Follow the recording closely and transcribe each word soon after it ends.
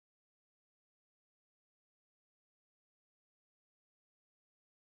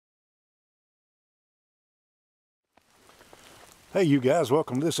Hey you guys,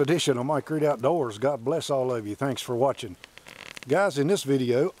 welcome to this edition of Mike Reed Outdoors. God bless all of you. Thanks for watching. Guys, in this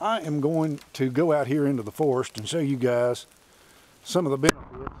video, I am going to go out here into the forest and show you guys some of the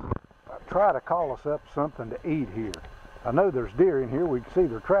benefits. I try to call us up something to eat here. I know there's deer in here. We can see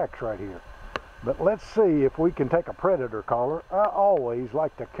their tracks right here. But let's see if we can take a predator collar. I always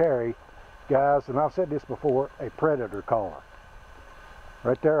like to carry, guys, and I've said this before, a predator collar.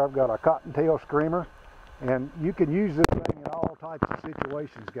 Right there I've got a cottontail screamer. And you can use this thing in all types of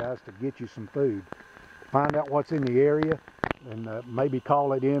situations, guys, to get you some food. Find out what's in the area and maybe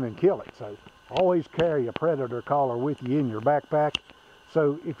call it in and kill it. So always carry a predator collar with you in your backpack.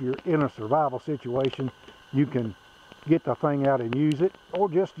 So if you're in a survival situation, you can get the thing out and use it, or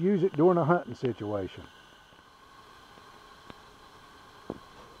just use it during a hunting situation.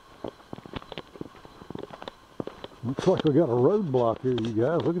 Looks like we got a roadblock here, you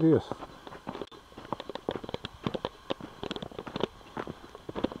guys. Look at this.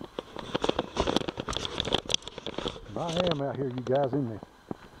 I am out here, you guys, in the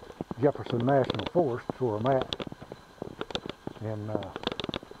Jefferson National Forest, that's where I'm at. And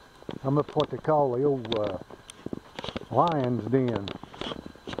I'm up what they call the old lion's den.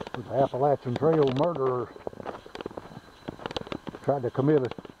 Where the Appalachian Trail murderer tried to commit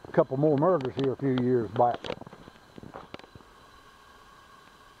a couple more murders here a few years back.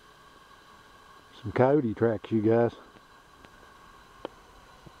 Some coyote tracks, you guys.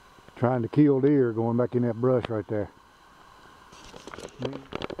 Trying to kill deer going back in that brush right there.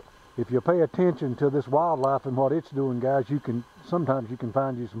 If you pay attention to this wildlife and what it's doing, guys, sometimes you can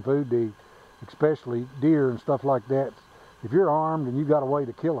find you some food to eat, especially deer and stuff like that. If you're armed and you got a way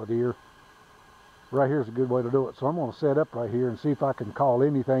to kill a deer, right here's a good way to do it. So I'm going to set up right here and see if I can call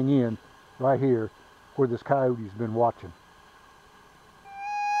anything in right here where this coyote's been watching.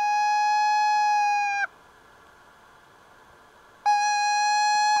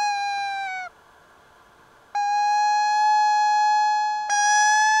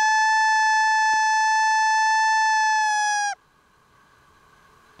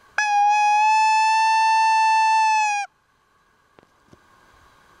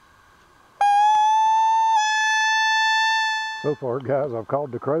 So far, guys, I've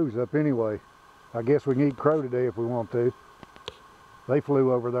called the crows up anyway. I guess we can eat crow today if we want to. They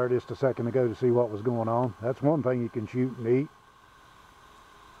flew over there just a second ago to see what was going on. That's one thing you can shoot and eat.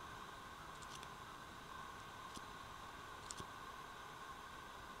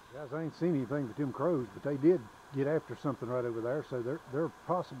 Guys, I ain't seen anything but them crows, but they did get after something right over there, so there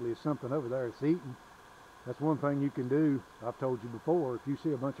possibly is something over there that's eating. That's one thing you can do. I've told you before, if you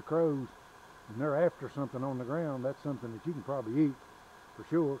see a bunch of crows and they're after something on the ground, that's something that you can probably eat for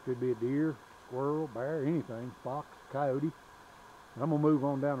sure. Could be a deer, squirrel, bear, anything, fox, coyote. And I'm going to move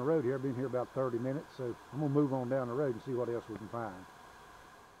on down the road here. I've been here about 30 minutes, so I'm going to move on down the road and see what else we can find.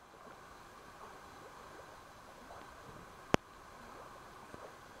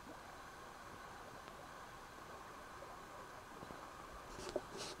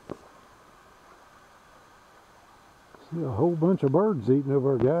 See a whole bunch of birds eating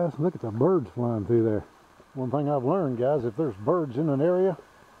over there, guys. Look at the birds flying through there. One thing I've learned, guys, if there's birds in an area,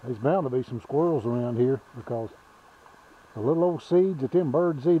 there's bound to be some squirrels around here, because the little old seeds that them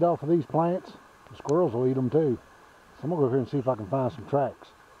birds eat off of these plants, the squirrels will eat them too. So I'm going to go here and see if I can find some tracks.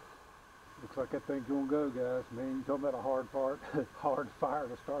 Looks like that thing's going to go, guys. Man, you talking about a hard fire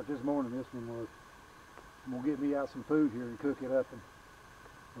to start this morning. This one was. I'm going to get me out some food here and cook it up and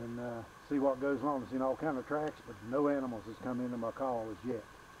see what goes on. I've seen all kind of tracks, but no animals has come into my call as yet.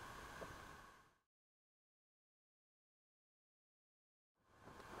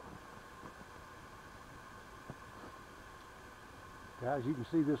 Guys, you can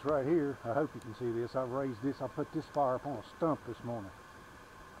see this right here. I hope you can see this. I've raised this. I put this fire up on a stump this morning.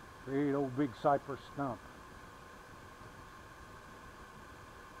 Great old big cypress stump.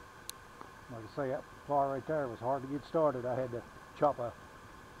 Like I say, that fire right there was hard to get started. I had to chop a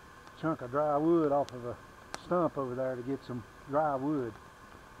chunk of dry wood off of a stump over there to get some dry wood,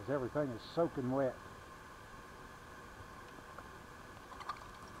 because everything is soaking wet.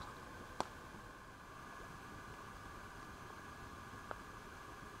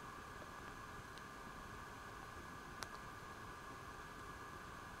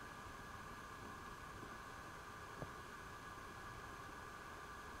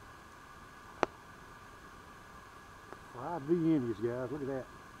 Fried Viennas, guys, look at that.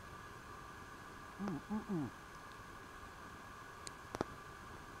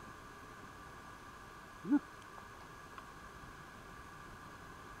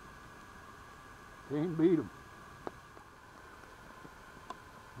 Can't beat them.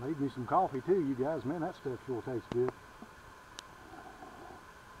 Made me some coffee too, you guys. Man, that stuff sure tastes good.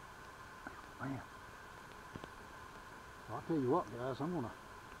 Man. Well, I'll tell you what, guys, I'm going to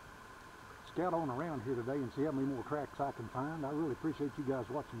scout on around here today and see how many more tracks I can find. I really appreciate you guys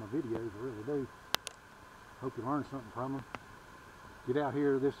watching my videos. I really do. Hope you learned something from them. Get out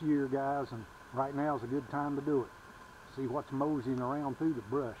here this year, guys, and right now is a good time to do it. See what's moseying around through the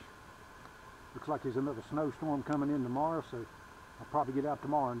brush. Looks like there's another snowstorm coming in tomorrow, so I'll probably get out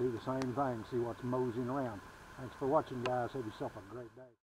tomorrow and do the same thing, see what's moseying around. Thanks for watching, guys. Have yourself a great day.